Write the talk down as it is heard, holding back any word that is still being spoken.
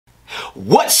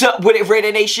What's up with it,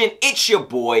 Raider Nation? It's your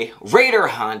boy, Raider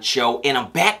Honcho, and I'm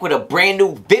back with a brand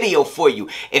new video for you.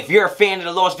 If you're a fan of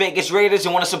the Las Vegas Raiders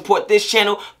and want to support this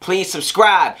channel, please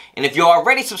subscribe. And if you're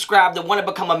already subscribed and want to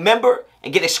become a member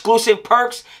and get exclusive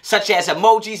perks such as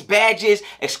emojis, badges,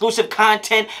 exclusive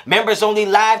content, members-only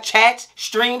live chats,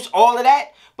 streams, all of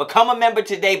that, become a member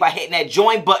today by hitting that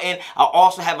join button. I'll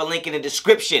also have a link in the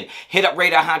description. Hit up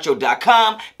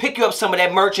Raiderinfo.com, pick you up some of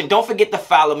that merch, and don't forget to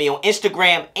follow me on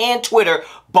Instagram and Twitter.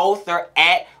 Both are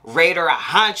at Raider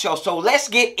Honcho. So let's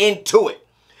get into it.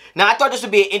 Now, I thought this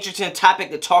would be an interesting topic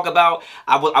to talk about.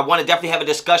 I want to definitely have a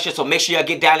discussion, so make sure y'all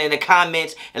get down in the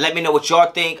comments and let me know what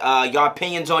y'all think, your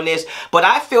opinions on this. But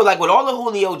I feel like with all the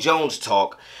Julio Jones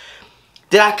talk,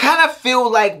 that I kind of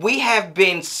feel like we have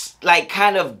been, like,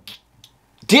 kind of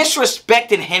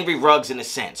disrespecting Henry Ruggs in a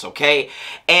sense, okay?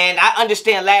 And I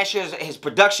understand last year his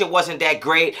production wasn't that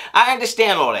great. I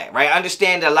understand all that, right? I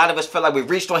understand that a lot of us felt like we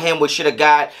reached on him. We should have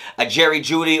got a Jerry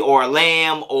Jeudy or a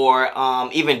Lamb or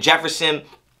even Jefferson.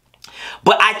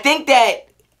 But I think that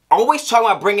always talking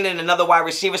about bringing in another wide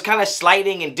receiver is kind of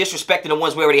slighting and disrespecting the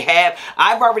ones we already have.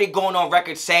 I've already gone on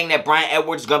record saying that Bryan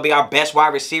Edwards is going to be our best wide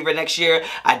receiver next year.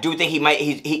 I do think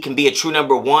he can be a true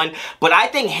number one. But I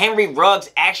think Henry Ruggs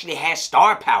actually has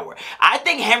star power. I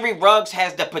think Henry Ruggs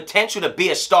has the potential to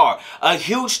be a star, a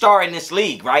huge star in this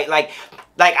league, right? Like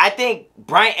I think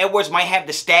Bryan Edwards might have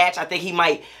the stats. I think he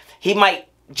might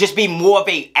just be more of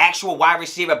a actual wide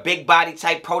receiver, big body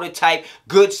type, prototype,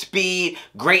 good speed,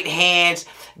 great hands,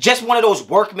 just one of those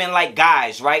workman-like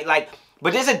guys, right?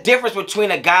 But there's a difference between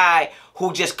a guy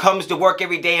who just comes to work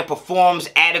every day and performs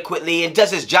adequately and does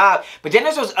his job, but then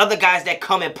there's those other guys that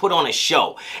come and put on a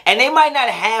show. And they might not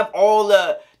have all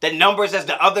the numbers as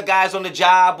the other guys on the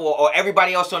job or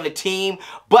everybody else on the team,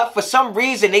 but for some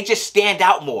reason, they just stand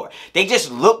out more. They just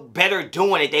look better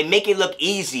doing it. They make it look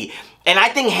easy. And I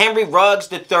think Henry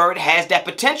Ruggs III has that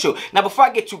potential. Now, before I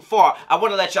get too far, I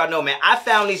want to let y'all know, man, I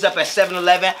found these up at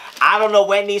 7-Eleven. I don't know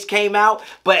when these came out,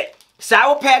 but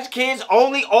Sour Patch Kids,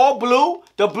 only all blue,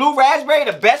 the blue raspberry,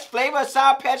 the best flavor of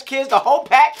Sour Patch Kids, the whole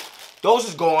pack, those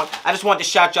is gone. I just wanted to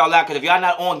shout y'all out because if y'all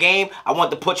not on game, I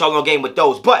want to put y'all on game with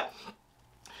those. But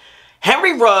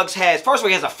Henry Ruggs has, first of all,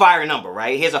 he has a fire number,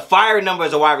 right? He has a fire number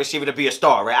as a wide receiver to be a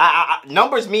star, right?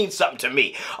 Numbers mean something to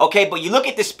me, okay? But you look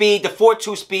at the speed, the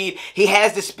 4.2 speed, he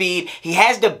has the speed, he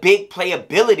has the big play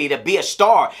ability to be a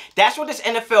star. That's what this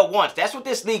NFL wants. That's what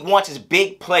this league wants is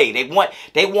big play.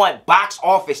 They want box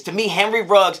office. To me, Henry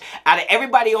Ruggs, out of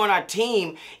everybody on our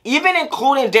team, even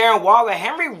including Darren Waller,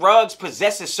 Henry Ruggs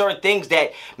possesses certain things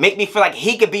that make me feel like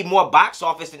he could be more box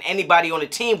office than anybody on the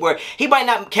team, where he might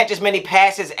not catch as many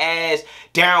passes as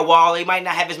Darren Waller. He might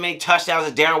not have as many touchdowns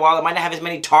as Darren Waller. Might not have as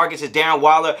many targets as Darren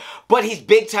Waller. But he's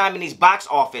big time in his box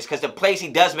office because the plays he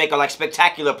does make are like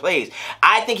spectacular plays.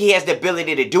 I think he has the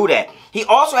ability to do that. He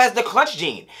also has the clutch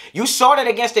gene. You saw that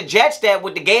against the Jets that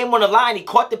with the game on the line, he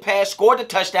caught the pass, scored the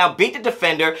touchdown, beat the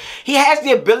defender. He has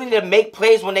the ability to make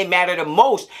plays when they matter the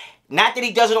most. Not that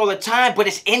he does it all the time, but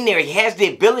it's in there. He has the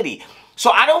ability. So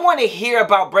I don't want to hear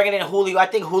about bringing in Julio. I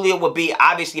think Julio would be,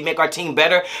 obviously, make our team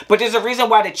better. But there's a reason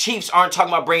why the Chiefs aren't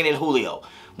talking about bringing in Julio.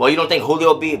 Well, you don't think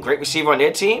Julio would be a great receiver on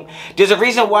their team? There's a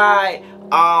reason why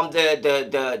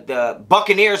the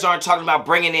Buccaneers aren't talking about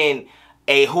bringing in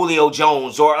a Julio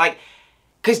Jones. Or like,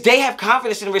 because they have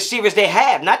confidence in the receivers they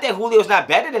have. Not that Julio's not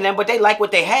better than them, but they like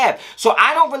what they have. So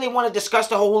I don't really want to discuss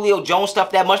the whole Julio Jones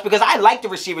stuff that much because I like the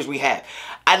receivers we have.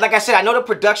 Like I said, I know the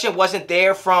production wasn't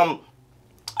there from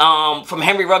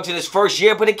Henry Ruggs in his first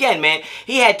year. But again, man,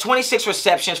 he had 26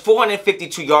 receptions,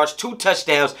 452 yards, 2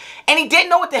 touchdowns, and he didn't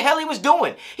know what the hell he was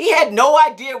doing. He had no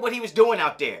idea what he was doing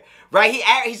out there, right?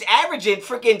 He's averaging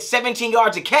freaking 17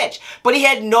 yards a catch, but he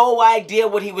had no idea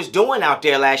what he was doing out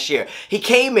there last year. He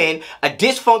came in a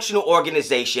dysfunctional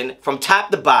organization from top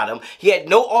to bottom. He had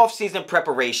no offseason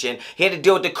preparation. He had to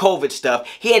deal with the COVID stuff.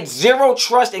 He had zero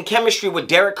trust and chemistry with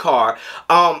Derek Carr.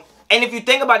 And if you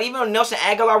think about it, even when Nelson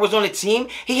Agholor was on the team,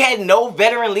 he had no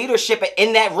veteran leadership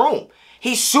in that room.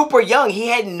 He's super young. He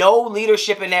had no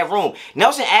leadership in that room.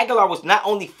 Nelson Agholor was not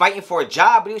only fighting for a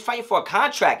job, but he was fighting for a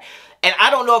contract. And I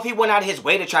don't know if he went out of his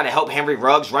way to try to help Henry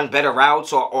Ruggs run better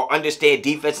routes or understand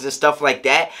defenses and stuff like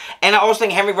that. And I also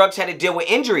think Henry Ruggs had to deal with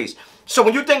injuries. So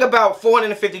when you think about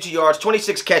 452 yards,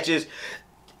 26 catches,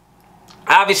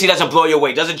 obviously doesn't blow you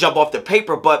away, doesn't jump off the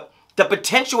paper, but the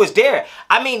potential is there.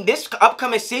 I mean, this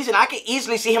upcoming season, I could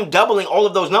easily see him doubling all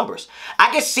of those numbers. I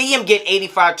could see him get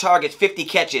 85 targets, 50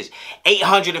 catches,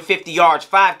 850 yards,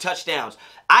 5 touchdowns.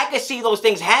 I could see those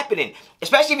things happening,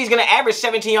 especially if he's going to average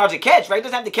 17 yards a catch, right? He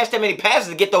doesn't have to catch that many passes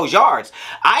to get those yards.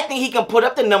 I think he can put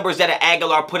up the numbers that an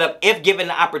Aguilar put up if given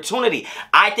the opportunity.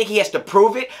 I think he has to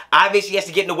prove it. Obviously, he has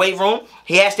to get in the weight room.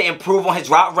 He has to improve on his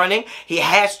route running. He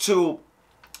has to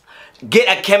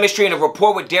get a chemistry and a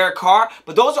rapport with Derek Carr.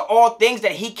 But those are all things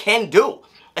that he can do.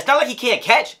 It's not like he can't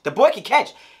catch. The boy can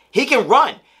catch. He can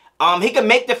run. He can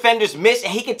make defenders miss,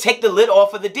 and he can take the lid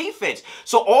off of the defense.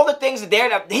 So all the things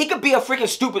that he could be a freaking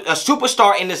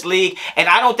superstar in this league, and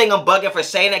I don't think I'm bugging for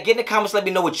saying that. Get in the comments, let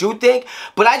me know what you think.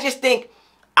 But I just think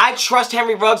I trust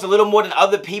Henry Ruggs a little more than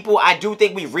other people. I do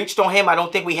think we reached on him. I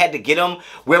don't think we had to get him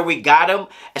where we got him,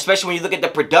 especially when you look at the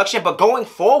production. But going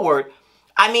forward,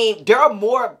 I mean, there are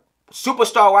more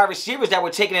superstar wide receivers that were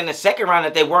taken in the second round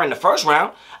that they were in the first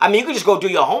round. I mean, you could just go do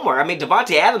your homework. I mean,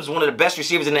 Devontae Adams is one of the best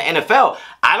receivers in the NFL.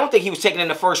 I don't think he was taken in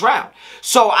the first round.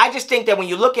 So I just think that when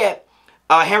you look at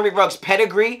Henry Ruggs'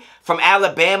 pedigree from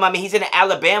Alabama, I mean, he's in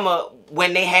Alabama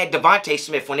when they had Devontae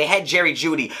Smith, when they had Jerry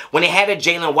Jeudy, when they had a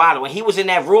Jalen Waddle, when he was in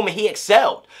that room and he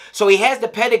excelled. So he has the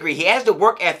pedigree, he has the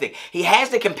work ethic, he has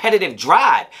the competitive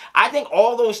drive. I think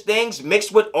all those things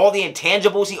mixed with all the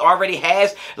intangibles he already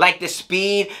has, like the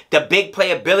speed, the big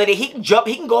playability, he can jump,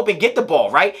 he can go up and get the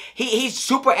ball, right? He's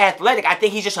super athletic. I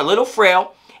think he's just a little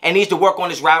frail and needs to work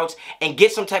on his routes and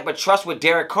get some type of trust with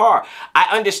Derek Carr. I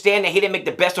understand that he didn't make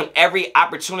the best on every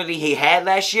opportunity he had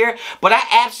last year, but I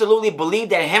absolutely believe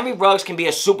that Henry Ruggs can be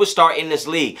a superstar in this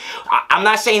league. I'm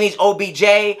not saying he's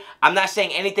OBJ. I'm not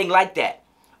saying anything like that.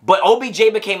 But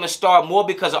OBJ became a star more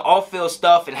because of off-field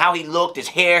stuff and how he looked, his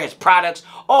hair, his products,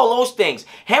 all those things.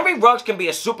 Henry Ruggs can be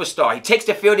a superstar. He takes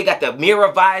the field. He got the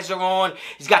mirror visor on.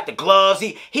 He's got the gloves.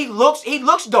 He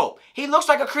looks dope. He looks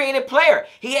like a creative player.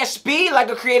 He has speed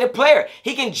like a creative player.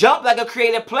 He can jump like a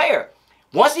creative player.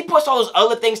 Once he puts all those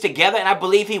other things together, and I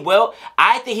believe he will,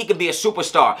 I think he can be a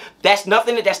superstar. That's not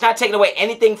taking away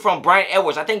anything from Bryan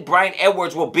Edwards. I think Bryan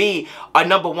Edwards will be a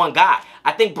 #1 guy.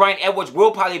 I think Bryan Edwards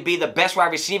will probably be the best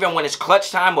wide receiver when it's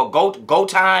clutch time or go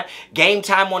time, game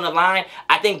time on the line.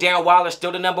 I think Darren Waller's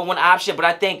still the #1 option, but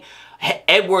I think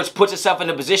Edwards puts himself in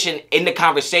a position in the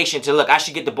conversation to, look, I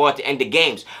should get the ball at the end of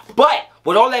games. But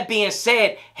with all that being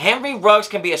said, Henry Ruggs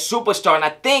can be a superstar, and I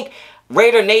think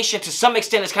Raider Nation, to some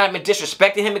extent, has kind of been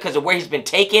disrespecting him because of where he's been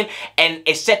taken, and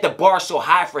it set the bar so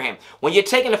high for him. When you're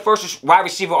taking the first wide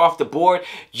receiver off the board,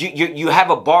 you have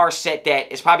a bar set that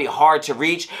is probably hard to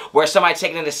reach, where somebody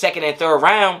taking in the second and third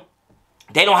round,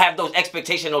 they don't have those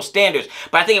expectations, those standards.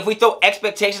 But I think if we throw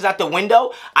expectations out the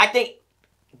window, I think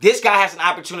this guy has an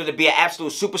opportunity to be an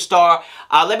absolute superstar.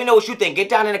 Let me know what you think. Get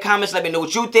down in the comments. Let me know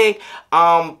what you think.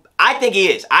 I think he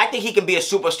is. I think he can be a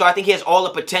superstar. I think he has all the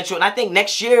potential. And I think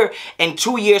next year and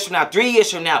 2 years from now, 3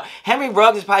 years from now, Henry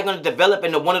Ruggs is probably going to develop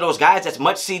into one of those guys that's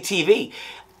must-see TV.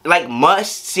 Like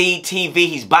must-see TV.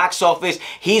 He's box office.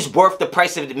 He's worth the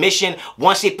price of admission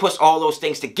once he puts all those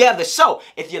things together. So,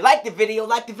 if you like the video,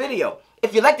 like the video.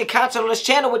 If you like the content on this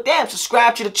channel, well, damn,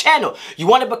 subscribe to the channel. You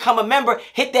want to become a member,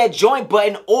 hit that join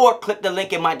button or click the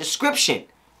link in my description.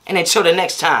 And until the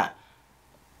next time,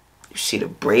 you see the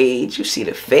braids, you see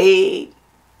the fade,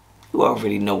 you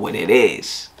already know what it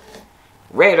is.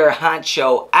 Raider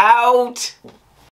Honcho out.